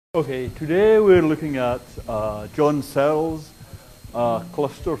Okay, today we're looking at John Searle's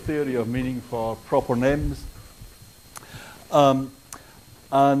cluster theory of meaning for proper names. The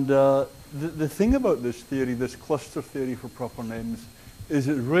thing about this theory, this cluster theory for proper names, is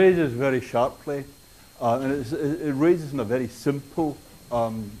it raises very sharply, and it raises in a very simple,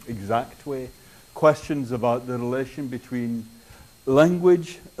 exact way, questions about the relation between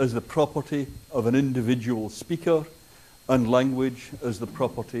language as the property of an individual speaker and language as the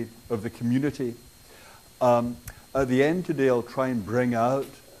property of the community. At the end today, I'll try and bring out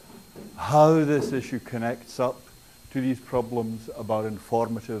how this issue connects up to these problems about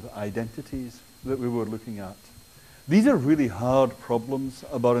informative identities that we were looking at. These are really hard problems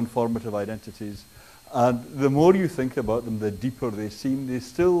about informative identities, and the more you think about them, the deeper they seem. They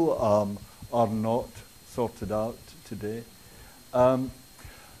still are not sorted out today.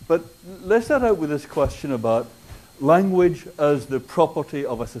 But let's start out with this question about language as the property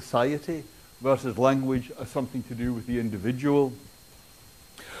of a society versus language as something to do with the individual.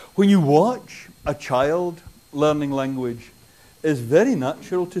 When you watch a child learning language, it's very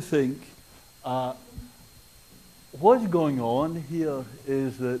natural to think what's going on here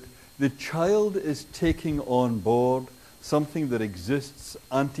is that the child is taking on board something that exists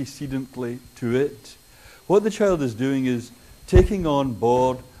antecedently to it. What the child is doing is taking on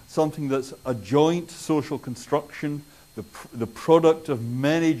board something that's a joint social construction, the product of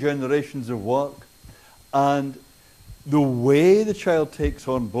many generations of work, and the way the child takes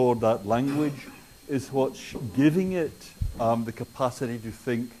on board that language is what's giving it the capacity to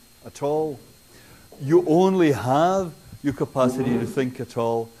think at all. You only have your capacity to think at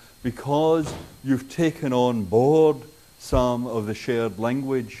all because you've taken on board some of the shared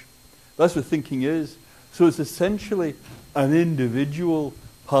language. That's what thinking is. So it's essentially an individual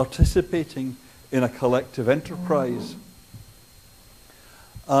participating in a collective enterprise.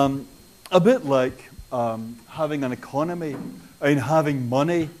 A bit like having an economy and having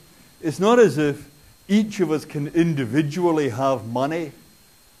money. It's not as if each of us can individually have money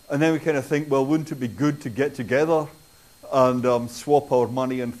and then we kind of think, well, wouldn't it be good to get together and swap our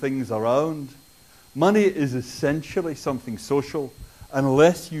money and things around? Money is essentially something social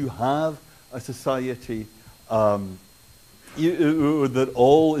unless you have a society that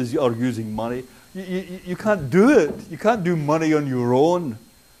all are using money. You can't do it. You can't do money on your own.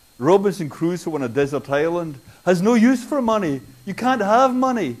 Robinson Crusoe on a desert island has no use for money. You can't have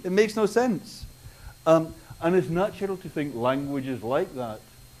money. It makes no sense. And it's natural to think language is like that.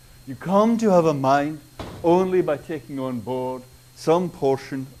 You come to have a mind only by taking on board some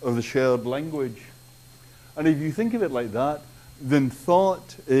portion of the shared language. And if you think of it like that, then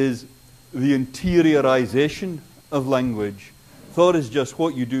thought is the interiorization of language. Thought is just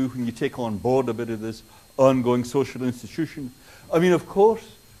what you do when you take on board a bit of this ongoing social institution. I mean, of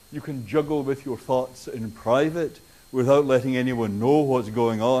course, you can juggle with your thoughts in private without letting anyone know what's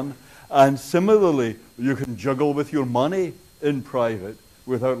going on. And similarly, you can juggle with your money in private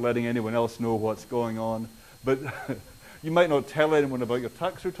without letting anyone else know what's going on. But you might not tell anyone about your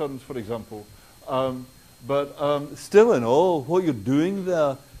tax returns, for example. Still in all, what you're doing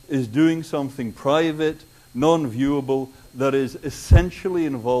there is doing something private, non-viewable, that is essentially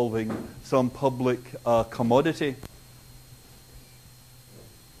involving some public commodity.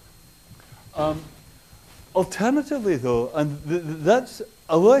 Alternatively, though, and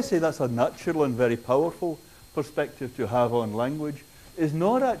although I say that's a natural and very powerful perspective to have on language, is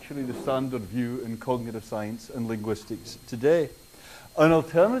not actually the standard view in cognitive science and linguistics today. An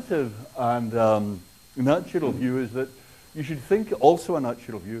alternative and natural view is that you should think, also a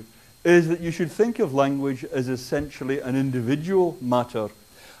natural view, is that you should think of language as essentially an individual matter.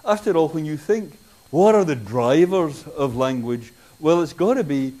 After all, when you think, what are the drivers of language? Well, it's got to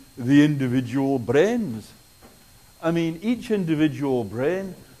be the individual brains. I mean, each individual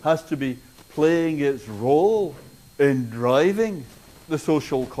brain has to be playing its role in driving the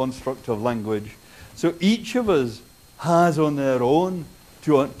social construct of language. So each of us has on their own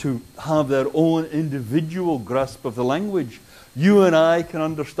to have their own individual grasp of the language. You and I can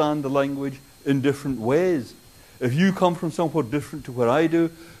understand the language in different ways. If you come from somewhere different to where I do,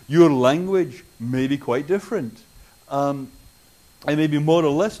 your language may be quite different. It may be more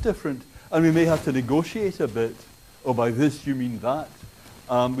or less different, and we may have to negotiate a bit. Oh, by this you mean that.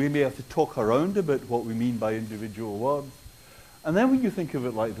 We may have to talk around a bit what we mean by individual words. And then when you think of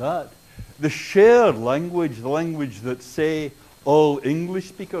it like that, the shared language, the language that, say, all English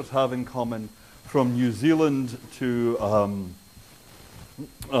speakers have in common, from New Zealand to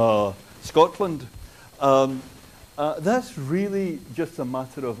Scotland, that's really just a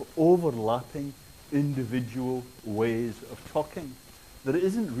matter of overlapping individual ways of talking. there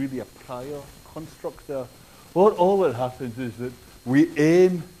isn't really a prior construct there. What all that happens is that we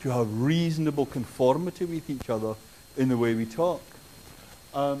aim to have reasonable conformity with each other in the way we talk.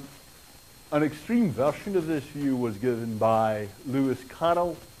 An extreme version of this view was given by Lewis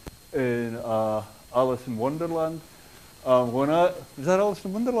Carroll in Alice in Wonderland. Is that Alice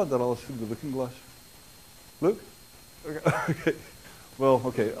in Wonderland or Alice Through the Looking Glass? Look? Okay. Okay. Well,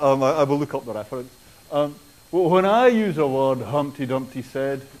 okay. I will look up the reference. Well, when I use a word, Humpty Dumpty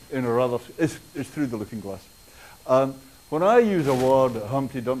said, in a rather... It's Through the Looking Glass. When I use a word,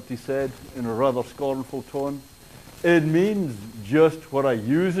 Humpty Dumpty said, in a rather scornful tone, it means just what I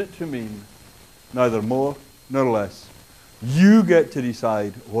use it to mean, neither more nor less. You get to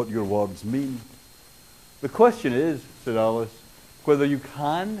decide what your words mean. The question is, said Alice, whether you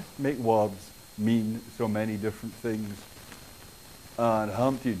can make words mean so many different things. And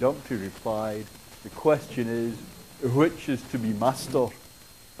Humpty Dumpty replied, the question is, which is to be master?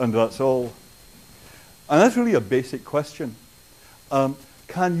 And that's all. And that's really a basic question.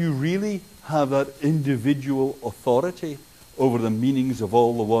 Can you really have that individual authority over the meanings of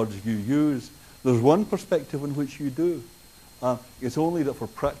all the words you use? There's one perspective in which you do. It's only that for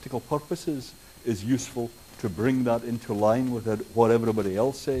practical purposes it's useful to bring that into line with what everybody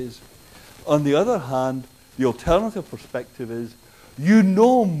else says. On the other hand, the alternative perspective is you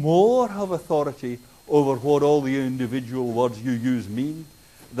no more have authority over what all the individual words you use mean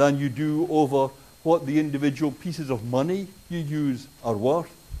than you do over what the individual pieces of money you use are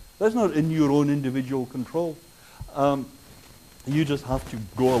worth. That's not in your own individual control. You just have to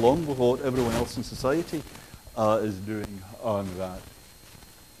go along with what everyone else in society is doing on that.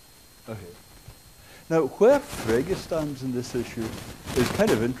 Okay. Now, where Frege stands in this issue is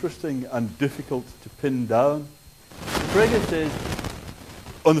kind of interesting and difficult to pin down. Frege says,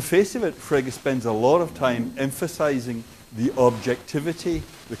 on the face of it, Frege spends a lot of time emphasizing the objectivity,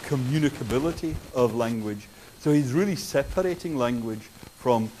 the communicability of language. So he's really separating language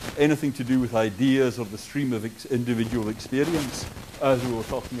from anything to do with ideas or the stream of individual experience, as we were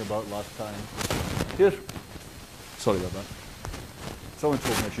talking about last time. Sorry about that. Someone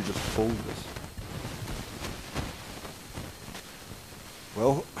told me I should just fold this.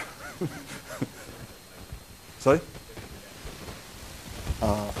 Well, sorry?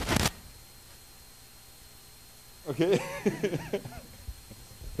 Okay.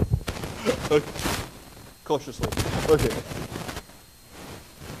 Okay. Cautiously. Okay.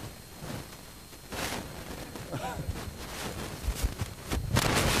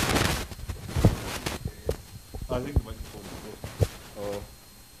 I think the microphone will go.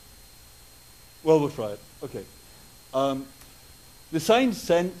 Well, we'll try it. Okay. The sign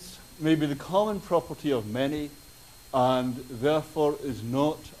sense may be the common property of many and therefore is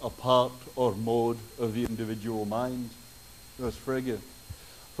not a part or mode of the individual mind. That's Frege.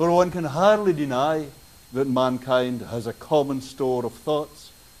 For one can hardly deny that mankind has a common store of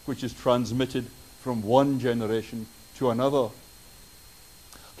thoughts which is transmitted from one generation to another.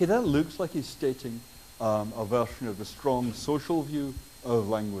 Okay, that looks like he's stating a version of the strong social view of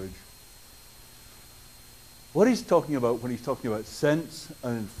language. What he's talking about when he's talking about sense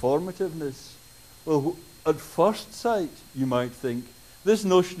and informativeness, well, at first sight, you might think, this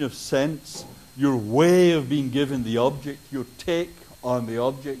notion of sense, your way of being given the object, your take on the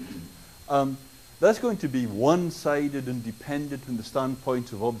object, that's going to be one-sided and dependent on the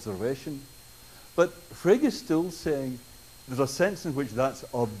standpoint of observation. But Frege is still saying there's a sense in which that's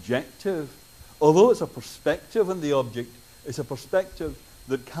objective. Although it's a perspective on the object, it's a perspective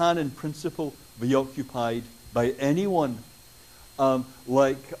that can, in principle, be occupied by anyone.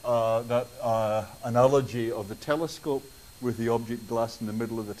 Like that analogy of the telescope with the object glass in the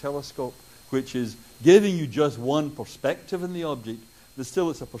middle of the telescope, which is giving you just one perspective in the object, but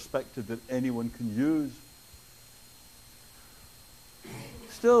still it's a perspective that anyone can use.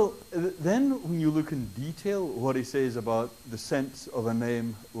 Still, then when you look in detail what he says about the sense of a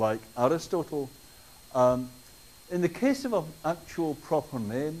name like Aristotle, in the case of an actual proper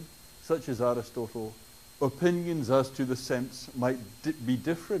name, such as Aristotle, opinions as to the sense might be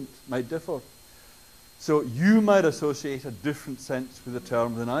different, might differ. So you might associate a different sense with the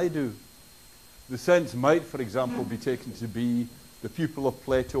term than I do. The sense might, for example, be taken to be the pupil of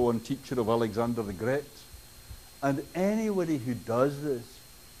Plato and teacher of Alexander the Great. And anybody who does this,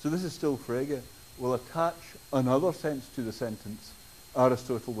 so this is still Frege, will attach another sense to the sentence,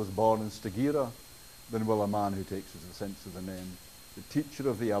 Aristotle was born in Stagira, than will a man who takes as the sense of the name, the teacher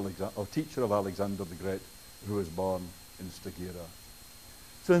of Alexander the Great, who was born in Stagira.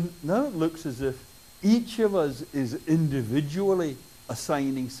 So now it looks as if each of us is individually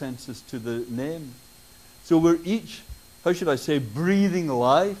assigning senses to the name. So we're each how should I say, breathing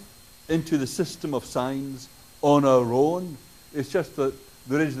life into the system of signs on our own. It's just that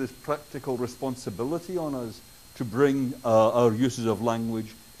there is this practical responsibility on us to bring our uses of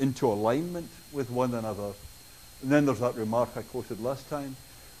language into alignment with one another. And then there's that remark I quoted last time.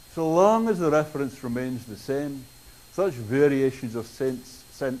 So long as the reference remains the same, such variations of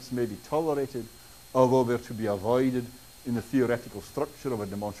sense may be tolerated, although they're to be avoided in the theoretical structure of a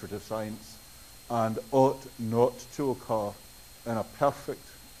demonstrative science, and ought not to occur in a perfect,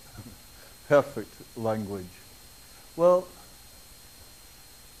 perfect language. Well,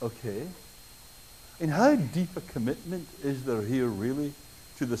 okay. And how deep a commitment is there here really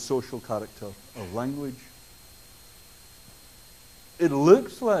to the social character of language? It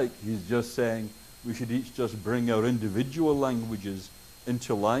looks like he's just saying we should each just bring our individual languages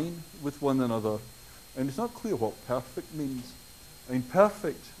into line with one another. And it's not clear what perfect means. I mean,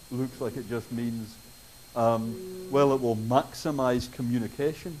 perfect looks like it just means, well, it will maximize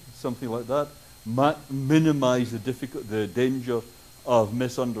communication, something like that, minimize the danger of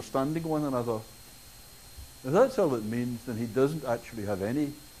misunderstanding one another. If that's all it means, then he doesn't actually have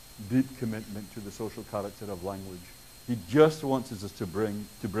any deep commitment to the social character of language. He just wants us to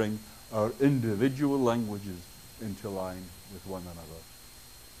bring our individual languages into line with one another.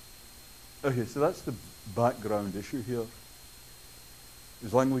 Okay, so that's the background issue here.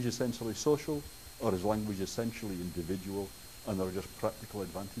 Is language essentially social, or is language essentially individual, and there are just practical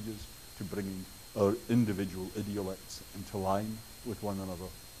advantages to bringing our individual idiolects into line with one another?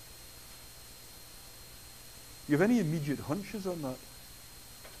 Do you have any immediate hunches on that?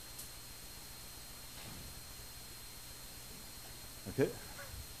 Okay.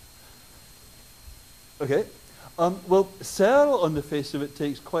 Okay. Well, Seale, on the face of it,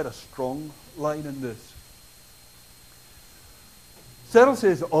 takes quite a strong line in this. Seale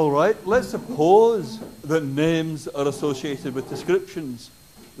says, all right, let's suppose that names are associated with descriptions.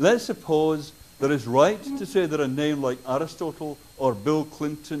 Let's suppose that it's right to say that a name like Aristotle or Bill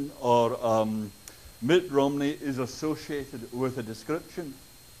Clinton or Mitt Romney is associated with a description.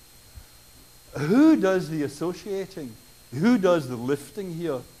 Who does the associating? Who does the lifting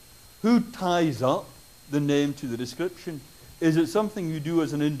here? Who ties up the name to the description? Is it something you do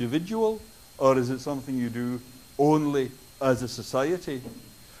as an individual, or is it something you do only as a society?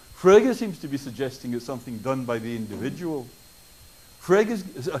 Frege seems to be suggesting it's something done by the individual.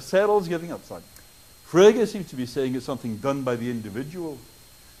 Searle's giving up, sorry. Frege seems to be saying it's something done by the individual.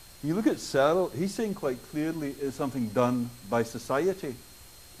 You look at Searle, he's saying quite clearly it's something done by society.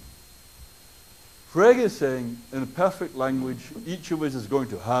 Frege is saying, in a perfect language, each of us is going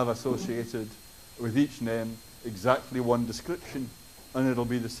to have associated with each name exactly one description, and it'll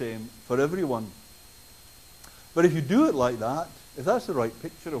be the same for everyone. But if you do it like that, if that's the right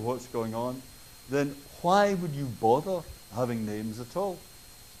picture of what's going on, then why would you bother having names at all?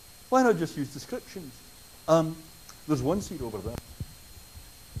 Why not just use descriptions? There's one seat over there.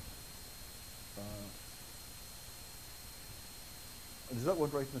 Is that one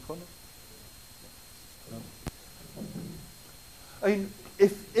right in the corner? I mean,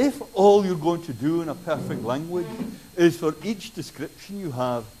 if all you're going to do in a perfect language is for each description you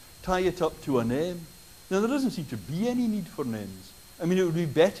have, tie it up to a name, then there doesn't seem to be any need for names. I mean, it would be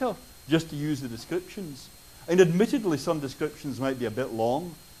better just to use the descriptions. And admittedly, some descriptions might be a bit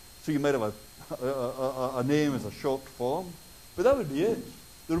long, so you might have a name as a short form, but that would be it.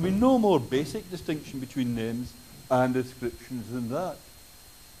 There would be no more basic distinction between names and descriptions than that.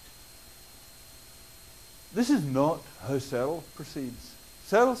 This is not how Searle proceeds.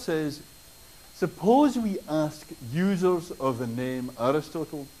 Searle says, suppose we ask users of the name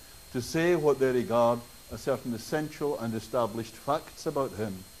Aristotle to say what they regard as certain essential and established facts about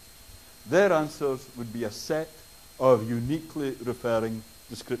him. Their answers would be a set of uniquely referring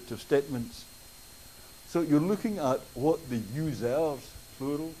descriptive statements. So you're looking at what the users,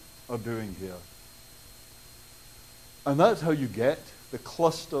 plural, are doing here. And that's how you get the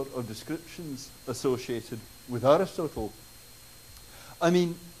cluster of descriptions associated with Aristotle. I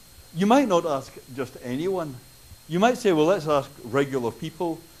mean, you might not ask just anyone. You might say, well, let's ask regular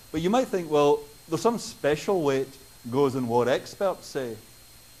people. But you might think, well, there's some special weight goes in what experts say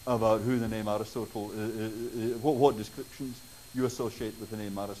about who the name Aristotle, what descriptions you associate with the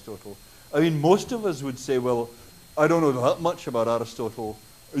name Aristotle. I mean, most of us would say, well, I don't know that much about Aristotle.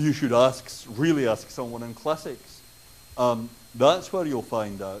 You should really ask someone in classics. That's where you'll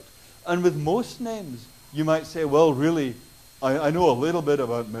find out. And with most names, you might say, well, really, I know a little bit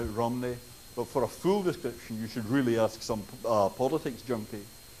about Mitt Romney, but for a full description, you should really ask some politics junkie.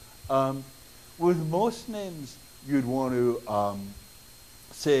 With most names, you'd want to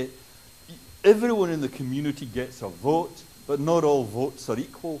say, everyone in the community gets a vote, but not all votes are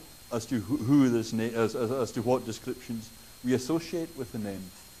equal as to who this as to what descriptions we associate with the name.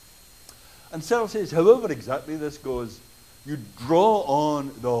 And Seale says, however exactly this goes, you draw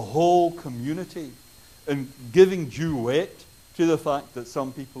on the whole community in giving due weight to the fact that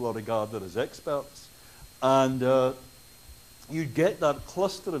some people are regarded as experts. And you get that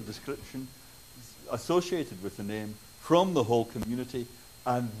cluster of description associated with the name from the whole community,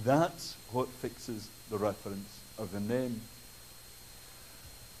 and that's what fixes the reference of the name.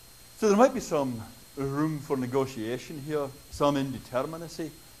 So there might be some room for negotiation here, some indeterminacy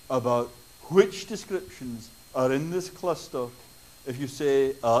about which descriptions are in this cluster. If you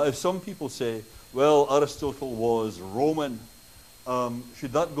say, if some people say, well, Aristotle was Roman,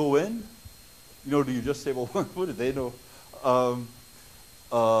 should that go in? You know, do you just say, well, what do they know?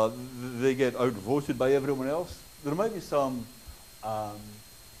 They get outvoted by everyone else. There might be some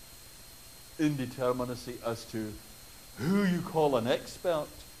indeterminacy as to who you call an expert,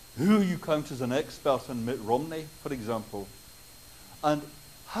 who you count as an expert in Mitt Romney, for example, and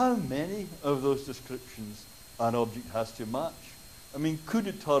how many of those descriptions an object has to match. I mean, could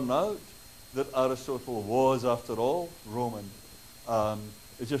it turn out that Aristotle was, after all, Roman?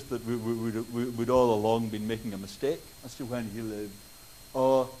 It's just that we'd all along been making a mistake as to when he lived.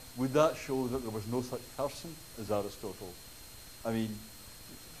 Or would that show that there was no such person as Aristotle? I mean,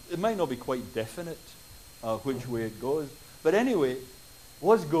 it might not be quite definite which way it goes. But anyway,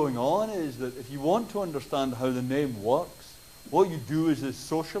 what's going on is that if you want to understand how the name works, what you do is this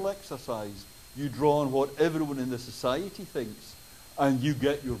social exercise. You draw on what everyone in the society thinks, and you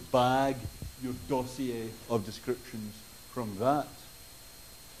get your bag, your dossier of descriptions from that.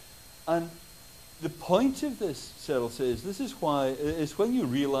 And the point of this, Seale says, this is why, is when you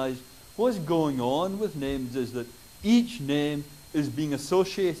realize what's going on with names is that each name is being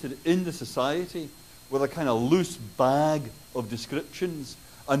associated in the society with a kind of loose bag of descriptions,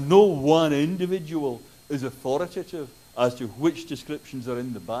 and no one individual is authoritative as to which descriptions are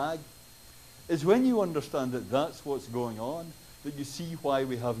in the bag. It's when you understand that that's what's going on that you see why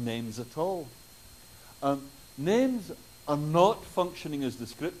we have names at all. Names are not functioning as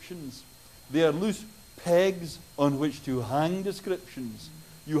descriptions. They are loose pegs on which to hang descriptions.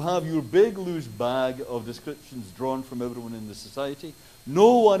 You have your big loose bag of descriptions drawn from everyone in the society.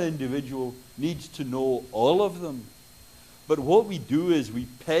 No one individual needs to know all of them. But what we do is we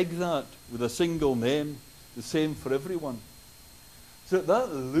peg that with a single name, the same for everyone. So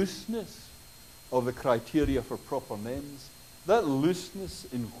that looseness of the criteria for proper names, that looseness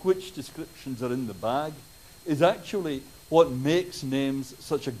in which descriptions are in the bag, is actually what makes names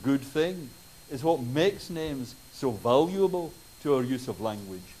such a good thing. Is what makes names so valuable to our use of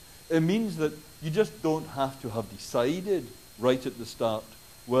language. It means that you just don't have to have decided right at the start,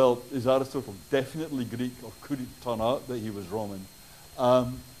 well, is Aristotle definitely Greek, or could it turn out that he was Roman?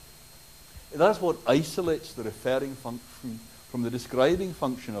 That's what isolates the referring function from the describing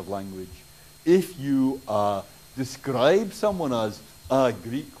function of language. If you describe someone as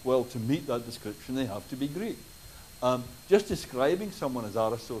Greek, well, to meet that description, they have to be Greek. Just describing someone as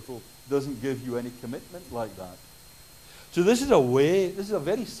Aristotle doesn't give you any commitment like that. So this is a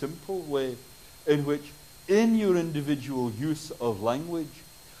very simple way in which, in your individual use of language,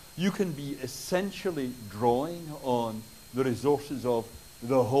 you can be essentially drawing on the resources of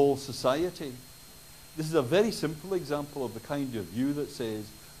the whole society. This is a very simple example of the kind of view that says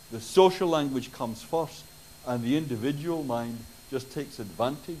the social language comes first and the individual mind just takes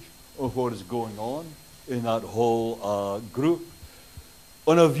advantage of what is going on in that whole group.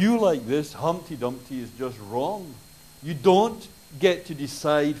 On a view like this, Humpty Dumpty is just wrong. You don't get to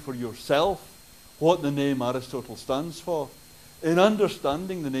decide for yourself what the name Aristotle stands for. In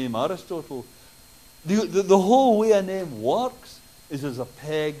understanding the name Aristotle, the whole way a name works is as a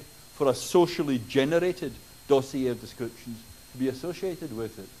peg for a socially generated dossier of descriptions to be associated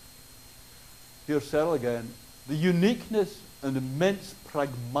with it. Here's Seale again. The uniqueness and immense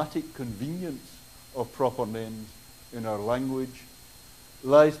pragmatic convenience of proper names in our language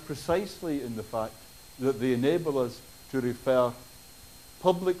lies precisely in the fact that they enable us to refer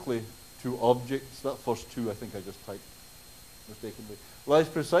publicly to objects. That first two I think I just typed mistakenly. Lies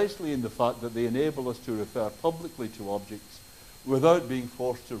precisely in the fact that they enable us to refer publicly to objects without being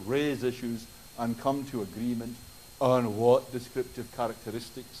forced to raise issues and come to agreement on what descriptive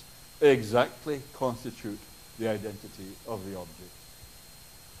characteristics exactly constitute the identity of the object.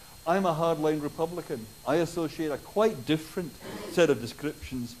 I'm a hardline Republican. I associate a quite different set of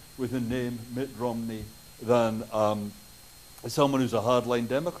descriptions with the name Mitt Romney than someone who's a hardline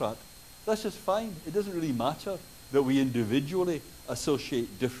Democrat. That's just fine. It doesn't really matter. that we individually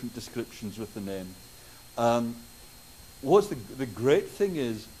associate different descriptions with the name. What's the great thing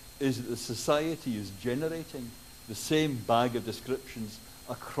is that the society is generating the same bag of descriptions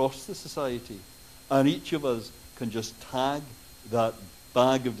across the society, and each of us can just tag that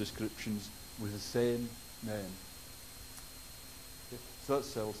bag of descriptions with the same name. Okay. So that's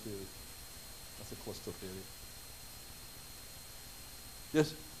Seale's theory. That's a cluster theory.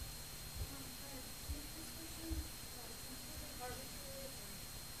 Yes?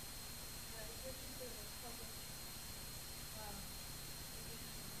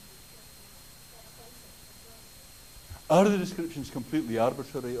 Are the descriptions completely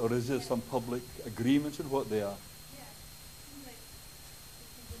arbitrary, or is there some public agreement on what they are?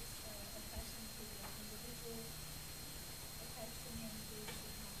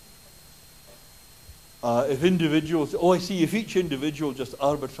 If individuals, I see, if each individual just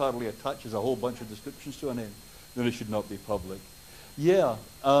arbitrarily attaches a whole bunch of descriptions to a name, then it should not be public. Yeah,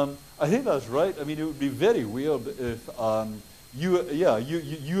 I think that's right. I mean, it would be very weird if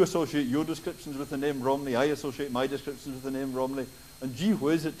you associate your descriptions with the name Romney, I associate my descriptions with the name Romney, and gee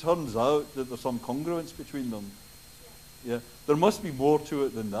whiz, it turns out that there's some congruence between them. Yeah, there must be more to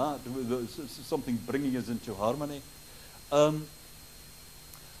it than that. There's something bringing us into harmony.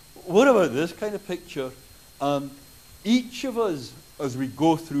 What about this kind of picture? Each of us, as we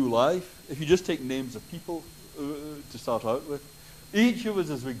go through life, if you just take names of people to start out with, each of us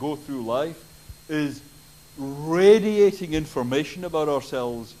as we go through life is radiating information about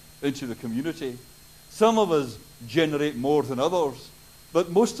ourselves into the community. Some of us generate more than others,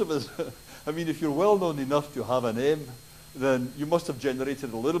 but most of us, I mean, if you're well known enough to have a name, then you must have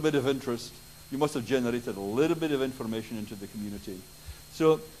generated a little bit of interest, you must have generated a little bit of information into the community.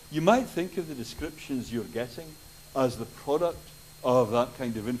 So you might think of the descriptions you're getting as the product of that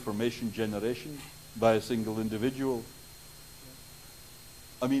kind of information generation by a single individual.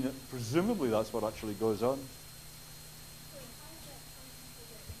 I mean, presumably that's what actually goes on.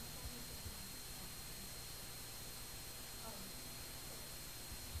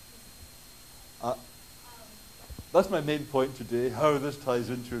 That's my main point today, how this ties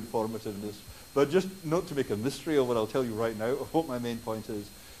into informativeness. But just not to make a mystery of it, I'll tell you right now what my main point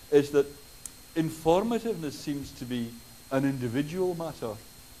is that informativeness seems to be an individual matter.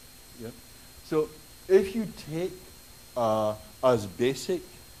 Yeah? So if you take as basic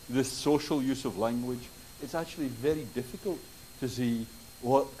this social use of language, it's actually very difficult to see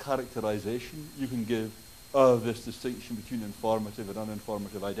what characterization you can give of this distinction between informative and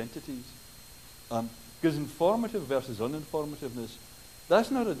uninformative identities. Because informative versus uninformativeness, that's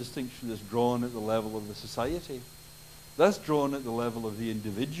not a distinction that's drawn at the level of the society. That's drawn at the level of the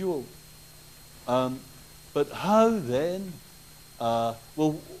individual. But how then?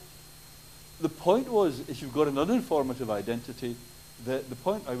 Well, the point was, if you've got an uninformative identity, the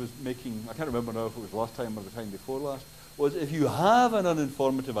point I was making, I can't remember now if it was last time or the time before last, was if you have an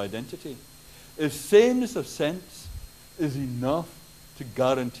uninformative identity, if sameness of sense is enough to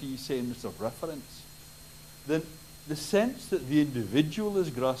guarantee sameness of reference, then the sense that the individual is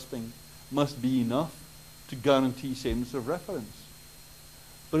grasping must be enough to guarantee sameness of reference.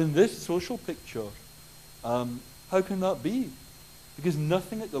 But in this social picture, how can that be? Because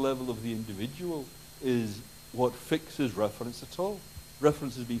nothing at the level of the individual is what fixes reference at all.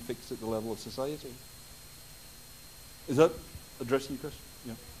 Reference is being fixed at the level of society. Is that addressing your question?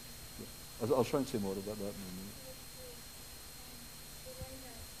 Yeah. Yeah. I'll try and say more about that in a minute.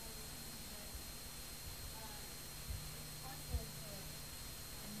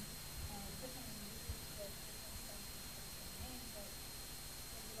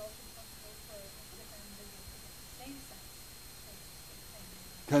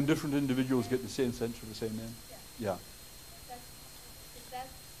 Can different individuals get the same sense for the same name? Yeah. Is that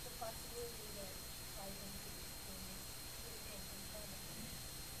the possibility that ties into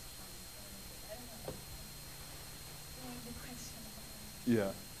the question?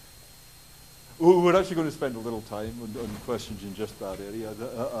 Yeah. Well, we're actually going to spend a little time on questions in just that area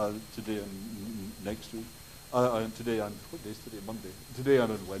today and next week. Today and, what day is today? Monday. Today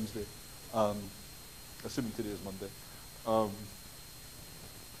and on Wednesday. Assuming today is Monday.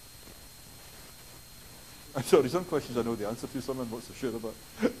 I'm sorry, some questions I know the answer to, some I'm not so sure about.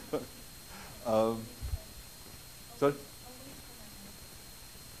 Sorry?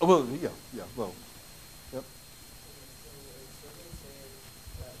 Oh, well, yeah, well, yep.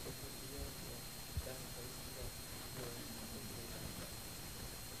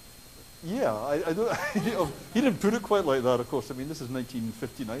 Yeah, I don't, he didn't put it quite like that, of course. I mean, this is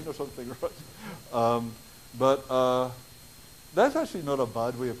 1959 or something, right? But that's actually not a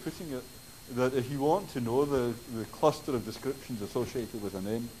bad way of putting it. that if you want to know the cluster of descriptions associated with a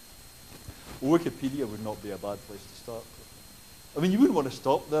name, Wikipedia would not be a bad place to start. I mean, you wouldn't want to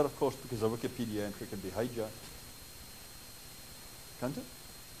stop there, of course, because a Wikipedia entry can be hijacked. Can't it?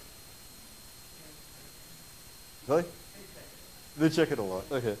 Sorry? They check it a lot.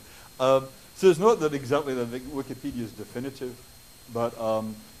 Okay. So it's not that exactly that Wikipedia is definitive, but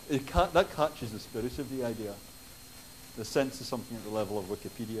that catches the spirit of the idea. The sense is something at the level of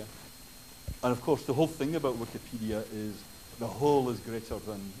Wikipedia. And of course, the whole thing about Wikipedia is the whole is greater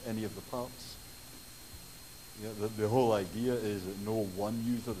than any of the parts. Yeah, the whole idea is that no one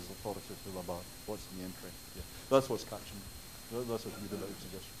user is authoritative about what's in the entry. Yeah. That's what's catching. That's what we would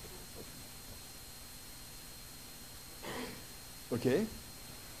suggest. Okay.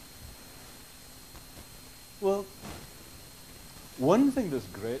 Well, one thing that's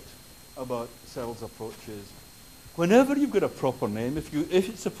great about Seale's approach is whenever you've got a proper name, if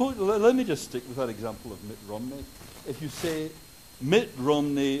it's supposed, let me just stick with that example of Mitt Romney. If you say Mitt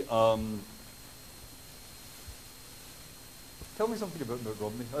Romney, tell me something about Mitt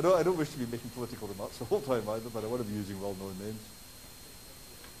Romney. I don't wish to be making political remarks the whole time either, but I want to be using well-known names.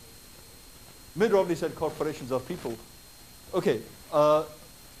 Mitt Romney said corporations are people. Okay.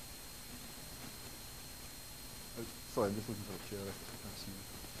 Sorry, I'm just looking for a chair. I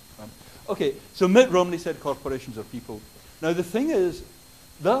can't see. Okay, so Mitt Romney said corporations are people. Now the thing is,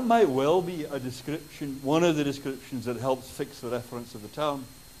 that might well be a description, one of the descriptions that helps fix the reference of the town.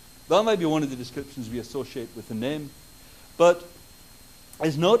 That might be one of the descriptions we associate with the name. But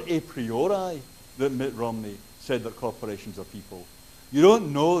it's not a priori that Mitt Romney said that corporations are people. You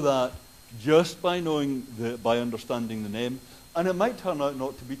don't know that just by understanding the name, and it might turn out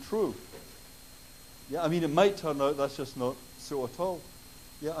not to be true. Yeah, I mean, it might turn out that's just not so at all.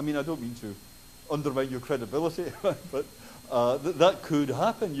 Yeah, I mean, I don't mean to undermine your credibility, but that could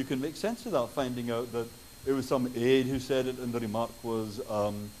happen. You can make sense of that, finding out that it was some aide who said it and the remark was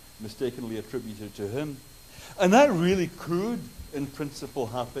mistakenly attributed to him. And that really could, in principle,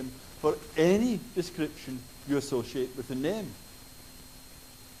 happen for any description you associate with a name.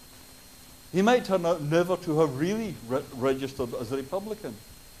 He might turn out never to have really registered as a Republican.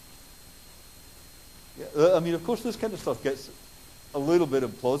 Yeah, I mean, of course, this kind of stuff gets a little bit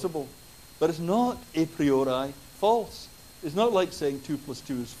implausible, but it's not a priori false. It's not like saying 2 +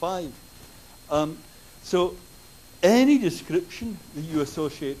 2 is 5. So any description that you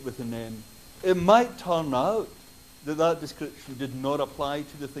associate with a name, it might turn out that that description did not apply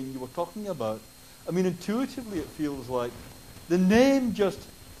to the thing you were talking about. I mean, intuitively, it feels like the name just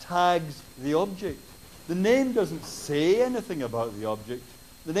tags the object. The name doesn't say anything about the object.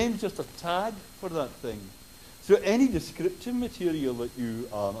 The name's just a tag for that thing. So any descriptive material that you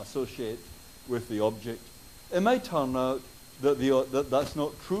associate with the object, it might turn out that that's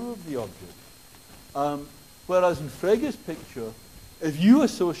not true of the object. Whereas in Frege's picture, if you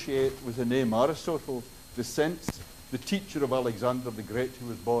associate with the name Aristotle the sense, the teacher of Alexander the Great who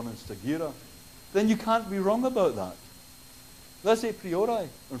was born in Stagira, then you can't be wrong about that. That's a priori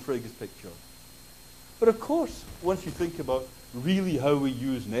in Frege's picture. But of course, once you think about really how we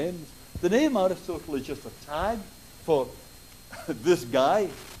use names, the name Aristotle is just a tag for this guy.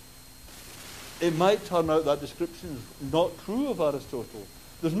 It might turn out that description is not true of Aristotle.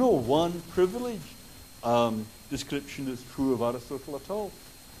 There's no one privileged description that's true of Aristotle at all.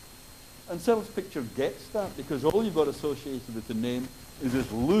 And Seale's picture gets that because all you've got associated with the name is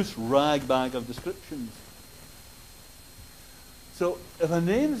this loose rag bag of descriptions. So if a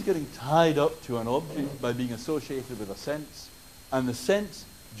name is getting tied up to an object by being associated with a sense, and the sense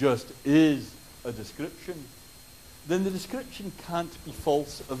just is a description, then the description can't be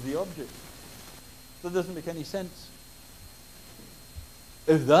false of the object. That doesn't make any sense.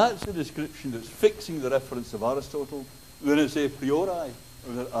 If that's the description that's fixing the reference of Aristotle, then it's a priori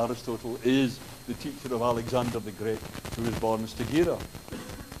that Aristotle is the teacher of Alexander the Great who was born in Stagira.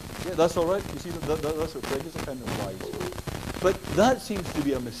 Yeah, that's all right. You see, that's what Frege's account implies. But that seems to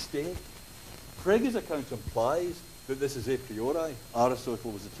be a mistake. Frege's account implies that this is a priori.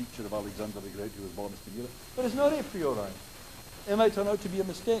 Aristotle was the teacher of Alexander the Great who was born in Stagira. But it's not a priori. It might turn out to be a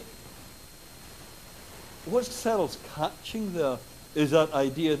mistake. What Seale's catching there is that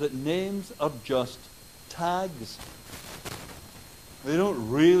idea that names are just tags. They don't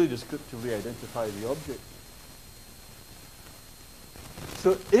really descriptively identify the object.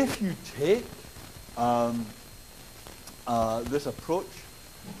 So if you take this approach,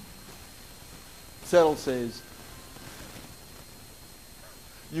 Seale says,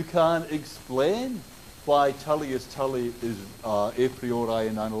 you can explain why Tullius Tully is a priori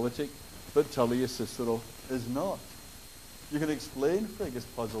and analytic, but Tullius Cicero is not. You can explain Frege's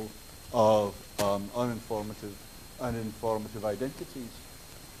puzzle of uninformative and informative identities.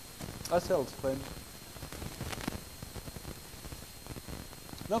 That's Seale's claim.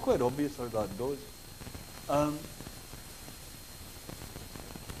 Not quite obvious how that goes. I'm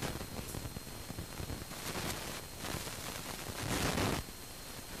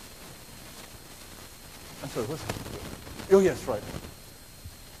sorry, what's happening? Oh, yes, right.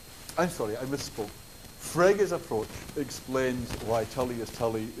 I'm sorry, I misspoke. Frege's approach explains why Tully is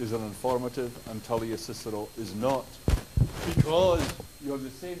uninformative and Tully as Cicero is not. Because you have the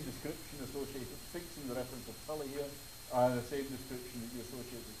same description associated, fixing the reference of Tully here, and the same description that you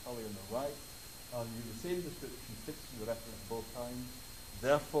associate with Tully on the right, and you have the same description fixing the reference both times.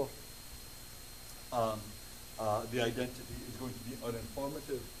 Therefore, the identity is going to be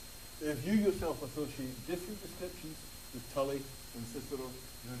uninformative. If you yourself associate different descriptions with Tully and Cicero,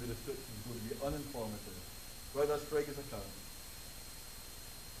 then the description is going to be uninformative. Right, that's Frege's account.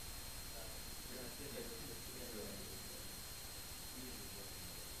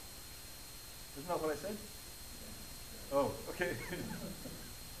 Isn't that what I said? Oh, okay.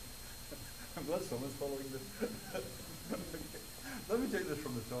 I'm glad someone's following this. Okay. Let me take this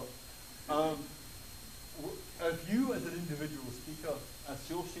from the top. If you, as an individual speaker,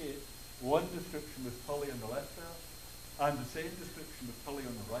 associate one description with Tully on the left there, and the same description with Tully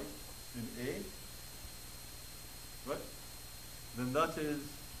on the right in A, right? Then that is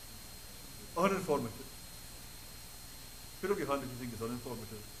uninformative. Put up your hand if you think it's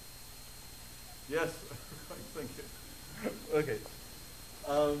uninformative. Yes, thank you. Okay.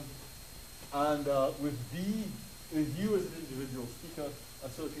 With B, if you as an individual speaker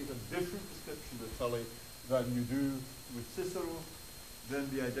associate a different description with Tully than you do with Cicero, then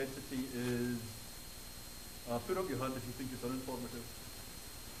the identity is, put up your hand if you think it's uninformative.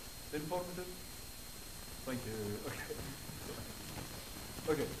 Informative? Thank you. Okay.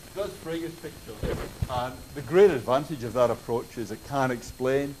 Okay, that's Frege's picture. And the great advantage of that approach is it can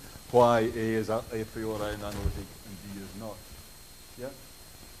explain why A is a priori and analytic and B is not. Yeah?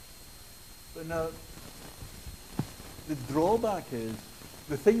 But now, the drawback is,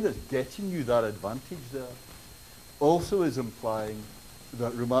 the thing that's getting you that advantage there also is implying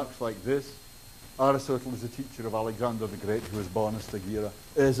that remarks like this, Aristotle is a teacher of Alexander the Great who was born as Stagira,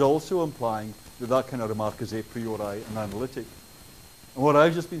 is also implying that that kind of remark is a priori and analytic. And what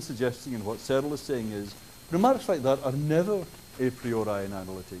I've just been suggesting and what Seale is saying is, remarks like that are never a priori and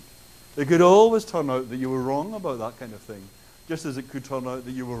analytic. It could always turn out that you were wrong about that kind of thing, just as it could turn out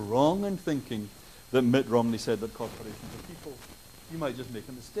that you were wrong in thinking that Mitt Romney said that corporations are people. You might just make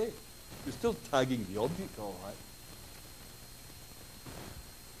a mistake. You're still tagging the object, all right.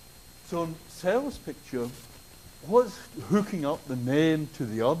 So in Seale's picture, what's hooking up the name to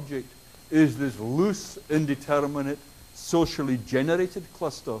the object is this loose, indeterminate, socially generated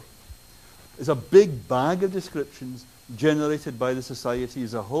cluster. It's a big bag of descriptions generated by the society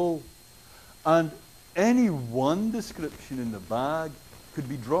as a whole. And any one description in the bag could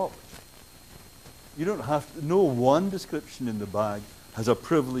be dropped. You don't have to, no one description in the bag has a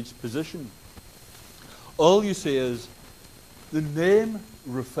privileged position. All you say is, the name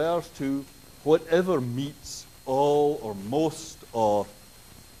refers to whatever meets all or most or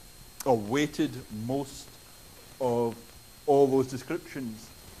weighted most of all those descriptions.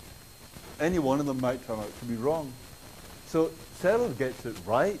 Any one of them might turn out to be wrong. So Seale gets it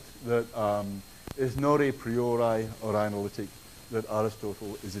right that it's not a priori or analytic that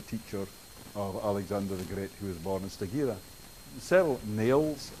Aristotle is a teacher of Alexander the Great who was born in Stagira. Seale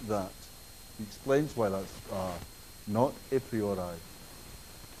nails that. He explains why that's not a priori.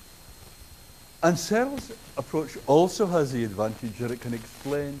 And Seale's approach also has the advantage that it can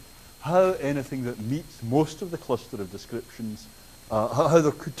explain how anything that meets most of the cluster of descriptions, how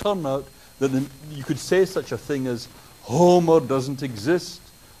there could turn out that you could say such a thing as Homer doesn't exist,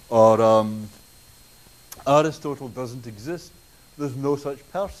 or Aristotle doesn't exist. There's no such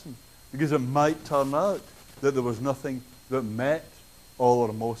person. Because it might turn out that there was nothing that met all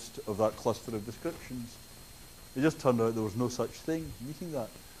or most of that cluster of descriptions. It just turned out there was no such thing meeting that.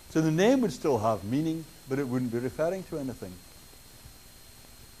 So the name would still have meaning, but it wouldn't be referring to anything.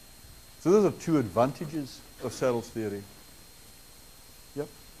 So those are two advantages of Seale's theory. Yep.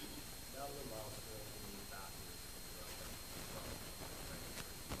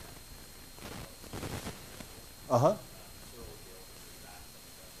 Uh-huh.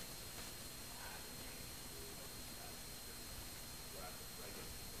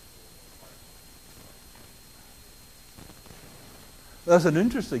 That's an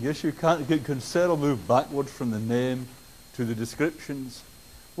interesting issue. Can Seale move backward from the name to the descriptions?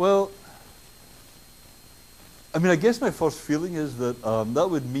 Well, I mean, I guess my first feeling is that that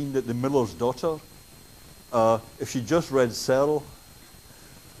would mean that the miller's daughter, if she just read Seale,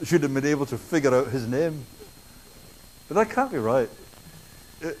 should have been able to figure out his name. But that can't be right.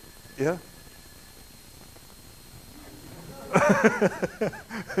 Yeah?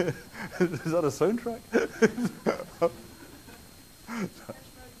 Is that a soundtrack?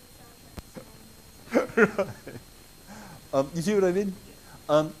 Right. You see what I mean?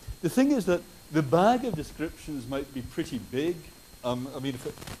 The thing is that the bag of descriptions might be pretty big. I mean, if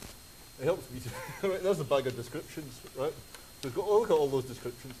it helps me to... Right, there's the bag of descriptions, right? So it's got, oh, look at all those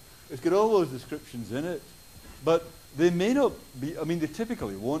descriptions. It's got all those descriptions in it. But they may not be... I mean, they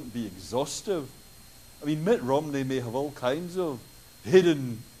typically won't be exhaustive. I mean, Mitt Romney may have all kinds of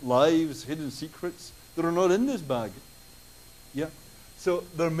hidden lives, hidden secrets that are not in this bag. Yeah? So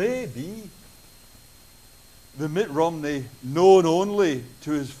there may be the Mitt Romney known only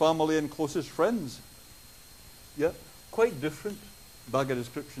to his family and closest friends. Yeah? Quite different bag of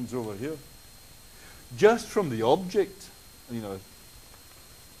descriptions over here. Just from the object, you know,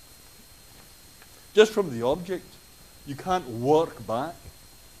 just from the object, you can't work back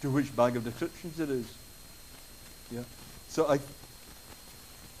to which bag of descriptions it is. Yeah. So I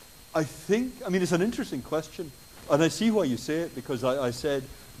think, I mean, it's an interesting question, and I see why you say it, because I said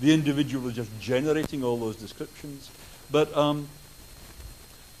the individual is just generating all those descriptions. But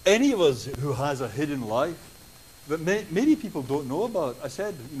any of us who has a hidden life that many people don't know about, I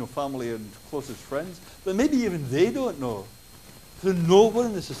said, you know, family and closest friends, but maybe even they don't know. So no one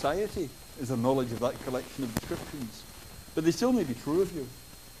in the society is a knowledge of that collection of descriptions. But they still may be true of you.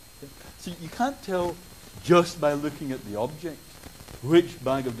 Okay? So you can't tell just by looking at the object which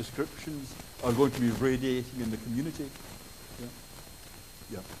bag of descriptions are going to be radiating in the community.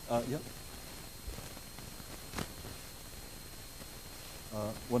 Yeah. Yeah. Yeah.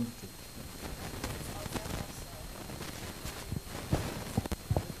 One, two.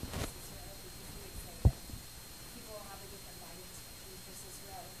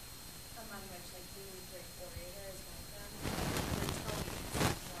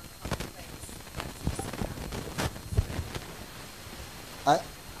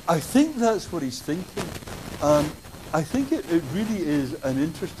 I think that's what he's thinking. I think it really is an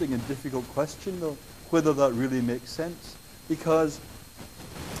interesting and difficult question, though, whether that really makes sense. Because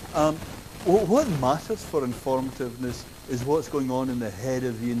what matters for informativeness is what's going on in the head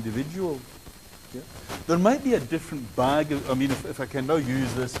of the individual. Yeah? There might be a different bag of, I mean, if I can now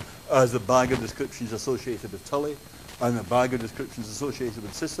use this as the bag of descriptions associated with Tully and the bag of descriptions associated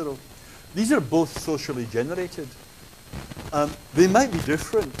with Cicero, these are both socially generated. They might be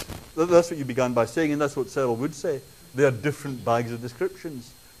different. That's what you began by saying, and that's what Seale would say. They are different bags of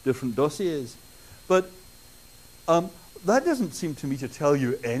descriptions, different dossiers. But that doesn't seem to me to tell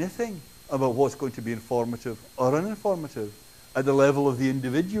you anything about what's going to be informative or uninformative at the level of the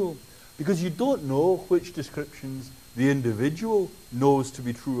individual, because you don't know which descriptions the individual knows to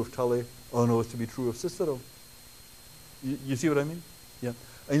be true of Tully or knows to be true of Cicero. You see what I mean? Yeah.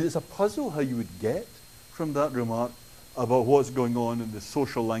 And it's a puzzle how you would get from that remark about what's going on in the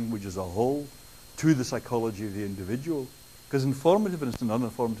social language as a whole to the psychology of the individual. Because informativeness and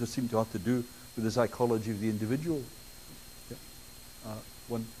uninformative seem to have to do with the psychology of the individual. Yeah.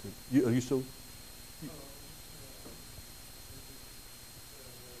 One, two. Are you still?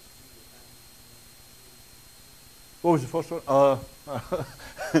 What was the first one?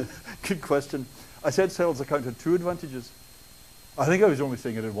 Good question. I said Seale's account had two advantages. I think I was only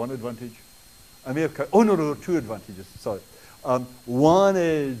saying it had one advantage. I may have... Oh, no, two advantages. Sorry. One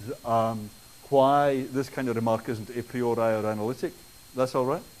is why this kind of remark isn't a priori or analytic. That's all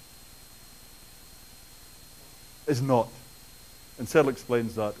right? It's not. And Seale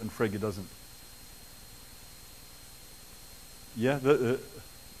explains that, and Frege doesn't. Yeah?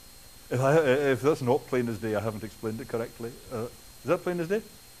 If that's not plain as day, I haven't explained it correctly. Is that plain as day?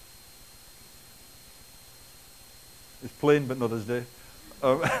 It's plain, but not as day.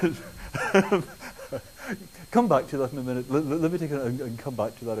 Come back to that in a minute. Let me take it and come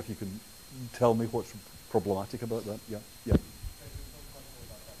back to that if you can tell me what's problematic about that. Yeah, yeah.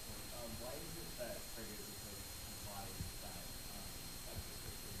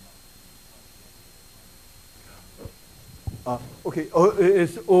 Okay,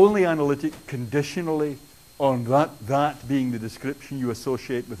 it's only analytic conditionally on that being the description you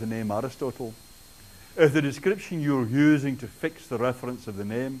associate with the name Aristotle. If the description you're using to fix the reference of the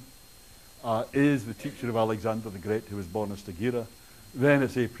name is the teacher of Alexander the Great who was born in Stagira, then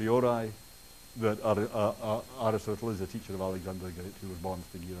it's a priori that Aristotle is the teacher of Alexander the Great who was born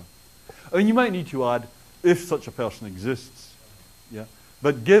in Stagira. I mean, you might need to add, if such a person exists. Yeah?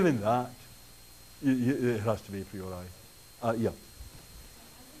 But given that, It has to be a priori. Yeah.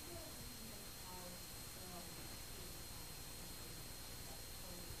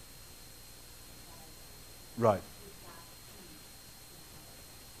 Right.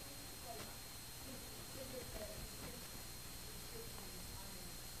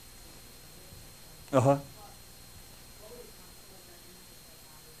 Uh-huh.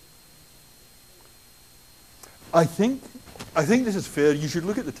 I think I think this is fair. You should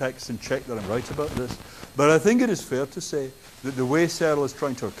look at the text and check that I'm right about this. But I think it is fair to say that the way Seale is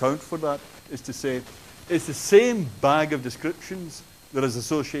trying to account for that is to say it's the same bag of descriptions that is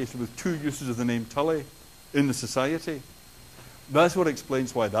associated with two uses of the name Tully in the society. That's what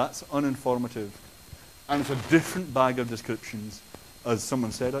explains why that's uninformative. And it's a different bag of descriptions, as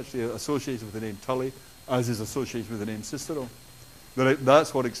someone said, actually, associated with the name Tully, as is associated with the name Cicero.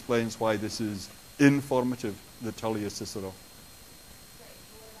 That's what explains why this is informative, that Tully is Cicero.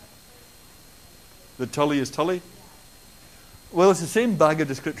 That Tully is Tully? Well, it's the same bag of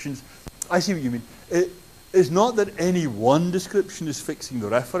descriptions. I see what you mean. It's not that any one description is fixing the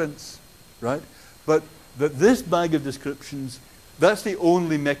reference, right? But that this bag of descriptions, that's the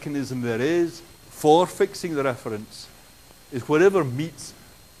only mechanism there is for fixing the reference, is whatever meets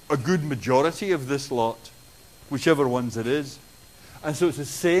a good majority of this lot, whichever ones it is. And so it's the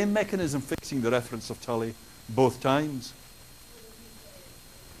same mechanism fixing the reference of Tully both times.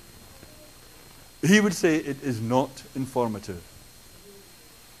 He would say it is not informative,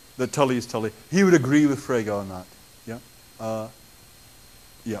 that Tully is Tully. He would agree with Frege on that. Yeah?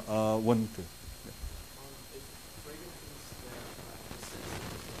 1, 2.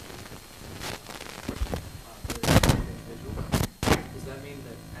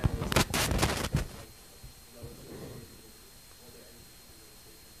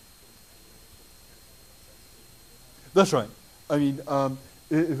 That's right. I mean,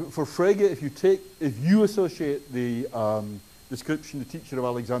 for Frege, if you associate the description, the teacher of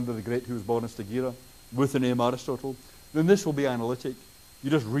Alexander the Great who was born in Stagira, with the name Aristotle, then this will be analytic. You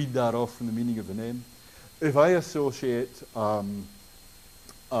just read that off from the meaning of the name. If I associate the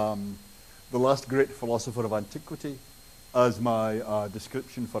last great philosopher of antiquity as my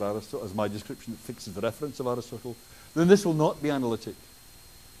description for Aristotle, as my description that fixes the reference of Aristotle, then this will not be analytic.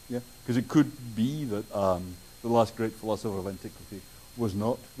 Yeah, because it could be that the last great philosopher of antiquity was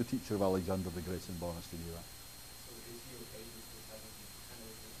not the teacher of Alexander the Great and born in Stagira.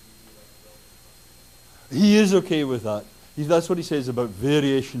 He is okay with that. That's what he says about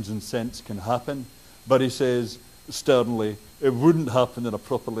variations in sense can happen, but he says sternly it wouldn't happen in a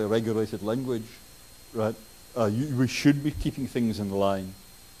properly regulated language, right? We should be keeping things in line,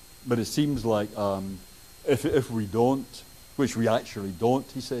 but it seems like if we don't, which we actually don't,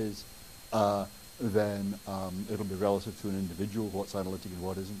 he says, then it'll be relative to an individual what's analytic and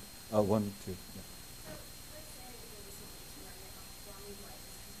what isn't. 1, 2. Yeah.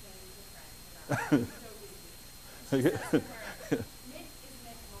 Mitt is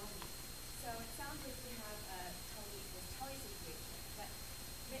Mitt Romney. So it sounds like we have Tully situation, but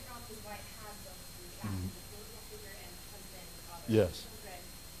Mitt Romney's wife has those three factors, the political figure and husband, father, Yes. children.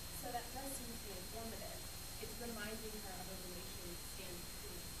 So that does seem to be informative. It's reminding her of a relation in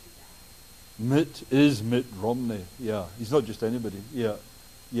between the two guys. Mitt is Mitt Romney. Yeah, he's not just anybody. Yeah.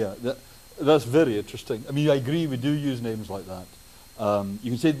 That's very interesting. I mean, I agree. We do use names like that.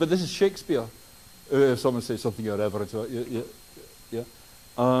 You can say, but this is Shakespeare. If someone says something irreverent, yeah.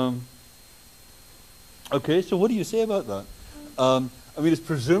 Okay, so what do you say about that? I mean, it's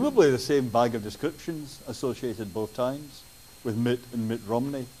presumably the same bag of descriptions associated both times with Mitt and Mitt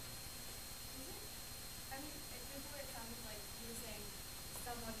Romney. Is it? I mean, before it sounded like you were saying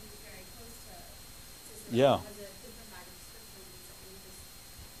someone who's very close to Cicero Yeah. has a different bag of descriptions than someone who just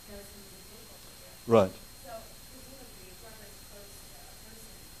knows him as a political figure. Right. So presumably, whoever is close to a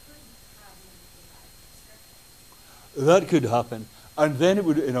person could have multiple bags of descriptions. That could happen, and then it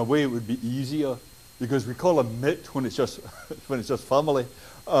would, in a way, it would be easier because we call him Mitt when it's just family,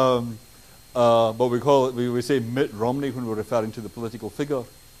 but we say Mitt Romney when we're referring to the political figure.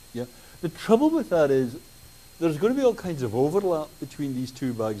 Yeah. The trouble with that is there's going to be all kinds of overlap between these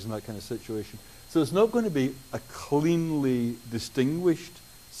two bags in that kind of situation. So it's not going to be a cleanly distinguished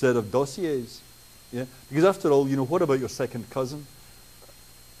set of dossiers. Yeah. Because after all, what about your second cousin?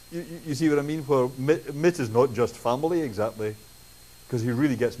 You see what I mean? Where Mitt is not just family exactly, because he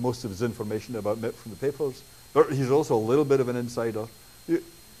really gets most of his information about Mitt from the papers, but he's also a little bit of an insider.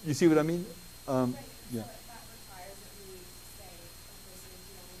 You see what I mean? Right. Yeah. So that requires that we say a person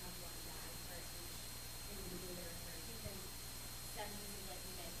who only has one bag for each individual they're referring to, then sentences like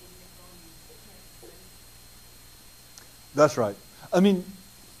Mitt and Mitt Romney can't. That's right. I mean,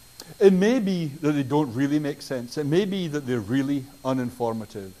 It may be that they don't really make sense. It may be that they're really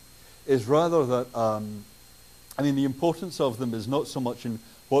uninformative. It's rather that, I mean, the importance of them is not so much in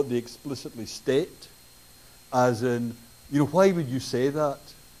what they explicitly state, as in, you know, why would you say that?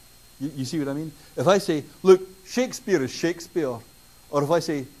 You see what I mean? If I say, look, Shakespeare is Shakespeare, or if I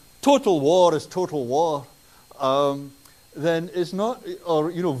say, total war is total war, then it's not,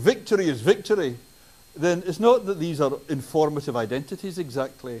 or, you know, victory is victory, then it's not that these are informative identities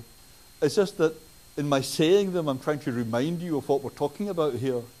exactly. It's just that in my saying them, I'm trying to remind you of what we're talking about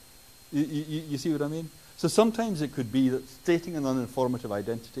here. You see what I mean? So sometimes it could be that stating an uninformative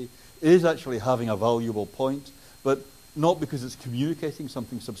identity is actually having a valuable point, but not because it's communicating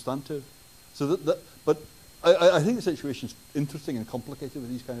something substantive. So but I think the situation's interesting and complicated with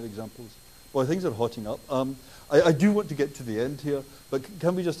these kind of examples. Well, things are hotting up. I do want to get to the end here, but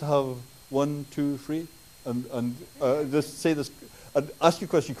can we just have 1, 2, 3, and just say this, and ask your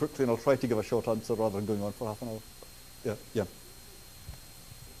question quickly, and I'll try to give a short answer rather than going on for half an hour. Yeah, yeah.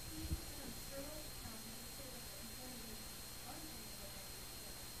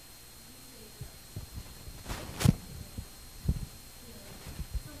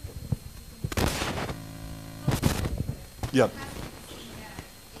 Yeah.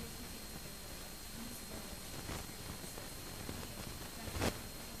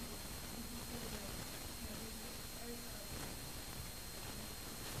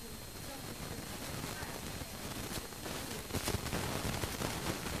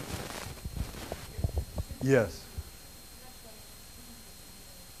 Yes.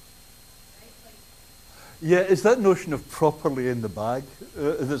 Yeah, it's that notion of properly in the bag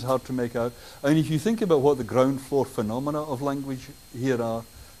that's hard to make out. I mean, if you think about what the ground floor phenomena of language here are,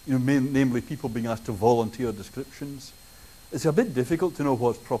 you know, namely people being asked to volunteer descriptions, it's a bit difficult to know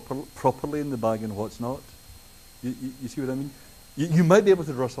what's properly in the bag and what's not. You see what I mean? You might be able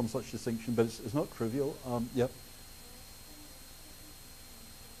to draw some such distinction, but it's not trivial. Yeah.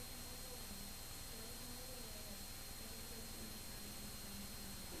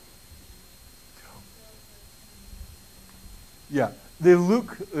 Yeah, they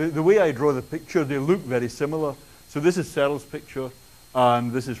look, the way I draw the picture, they look very similar. So this is Seale's picture,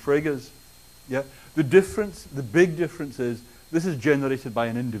 and this is Frege's. Yeah, the difference, the big difference is, this is generated by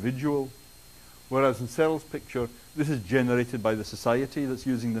an individual, whereas in Seale's picture, this is generated by the society that's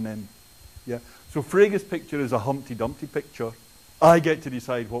using the name. Yeah, so Frege's picture is a Humpty Dumpty picture. I get to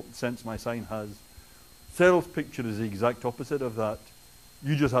decide what sense my sign has. Seale's picture is the exact opposite of that.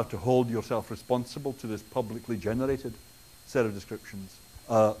 You just have to hold yourself responsible to this publicly generated set of descriptions.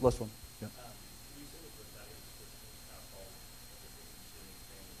 Last one. Yeah. You said that the bag of descriptions have all of the things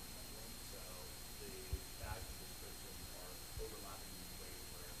in family so the bags of descriptions are overlapping in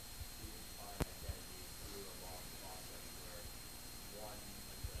ways where you can find identity through a long process where one,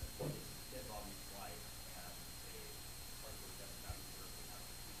 like Dead Bobby's wife and a hardcore demographic person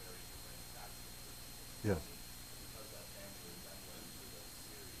have two very different bags of descriptions. Yes. Because that family resemblance through the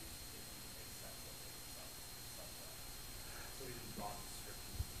series, it makes sense that they some way. So we didn't draw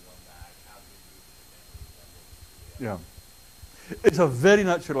descriptions in one bag, how do we move the family resemblance to the other? Yeah. It's a very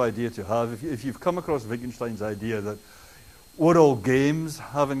natural idea to have. If you've come across Wittgenstein's idea that what all games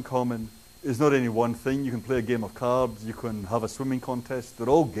have in common is not any one thing. You can play a game of cards, you can have a swimming contest. They're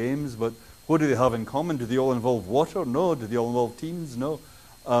all games, but what do they have in common? Do they all involve water? No. Do they all involve teams? No.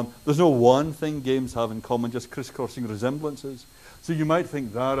 There's no one thing games have in common, just crisscrossing resemblances. So you might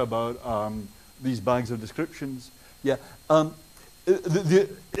think that about these bags of descriptions. Yeah,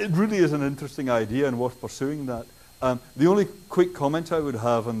 it really is an interesting idea and worth pursuing that. The only quick comment I would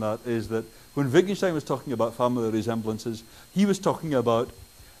have on that is that when Wittgenstein was talking about family resemblances, he was talking about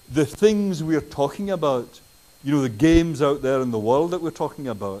the things we're talking about, you know, the games out there in the world that we're talking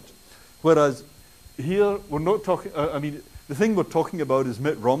about. Whereas here, we're not talking, I mean, the thing we're talking about is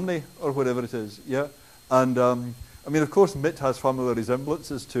Mitt Romney, or whatever it is, yeah? And, I mean, of course, Mitt has family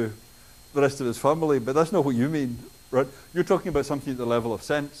resemblances to the rest of his family, but that's not what you mean, right? You're talking about something at the level of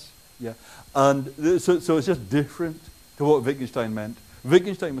sense, yeah? And so it's just different to what Wittgenstein meant.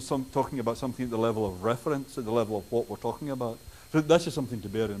 Wittgenstein was talking about something at the level of reference, at the level of what we're talking about. So that's just something to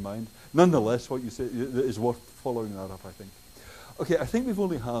bear in mind. Nonetheless, what you say is worth following that up, I think. Okay, I think we've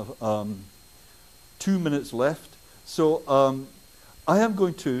only have 2 minutes left. So I am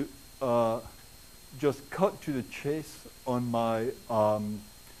going to just cut to the chase on my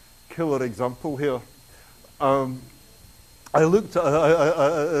killer example here. I looked at,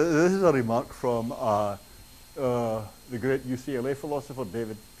 this is a remark from the great UCLA philosopher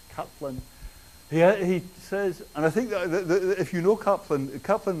David Kaplan. He says, and I think that if you know Kaplan,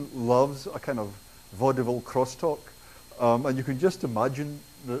 Kaplan loves a kind of vaudeville crosstalk. And you can just imagine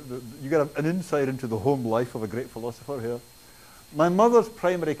you get an insight into the home life of a great philosopher here. My mother's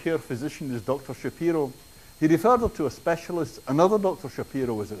primary care physician is Dr. Shapiro. He referred her to a specialist, another Dr.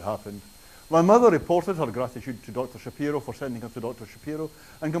 Shapiro as it happened. My mother reported her gratitude to Dr. Shapiro for sending her to Dr. Shapiro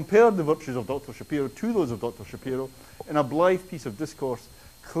and compared the virtues of Dr. Shapiro to those of Dr. Shapiro in a blithe piece of discourse,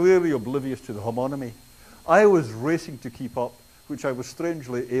 clearly oblivious to the homonymy. I was racing to keep up, which I was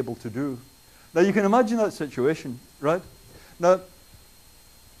strangely able to do. Now you can imagine that situation, right? Now,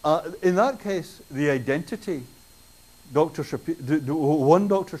 in that case, the identity, one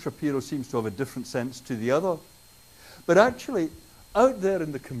Dr. Shapiro seems to have a different sense to the other. But actually, out there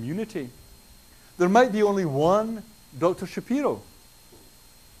in the community, there might be only one Dr. Shapiro.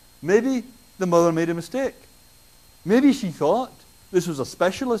 Maybe the mother made a mistake. Maybe she thought this was a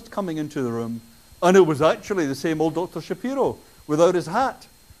specialist coming into the room, and it was actually the same old Dr. Shapiro without his hat.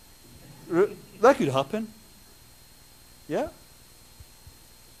 That could happen. Yeah?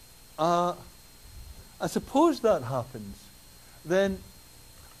 I suppose that happens. Then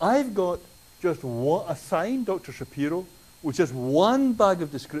I've got just one, assigned Dr. Shapiro with just one bag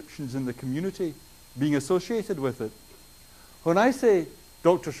of descriptions in the community being associated with it. When I say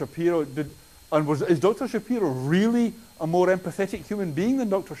Dr. Shapiro, is Dr. Shapiro really a more empathetic human being than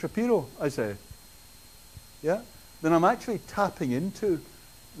Dr. Shapiro, I say? Yeah? Then I'm actually tapping into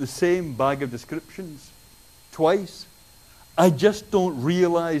the same bag of descriptions twice. I just don't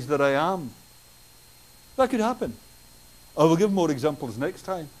realize that I am. That could happen. I will give more examples next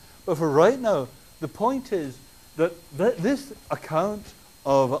time. But for right now, the point is that this account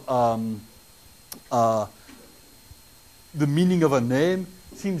of the meaning of a name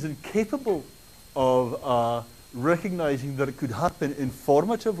seems incapable of recognizing that it could happen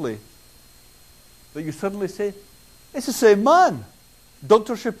informatively. That you suddenly say, it's the same man.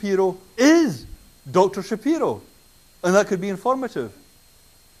 Dr. Shapiro is Dr. Shapiro. And that could be informative.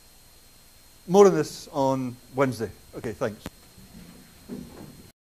 More on this on Wednesday. Okay, thanks.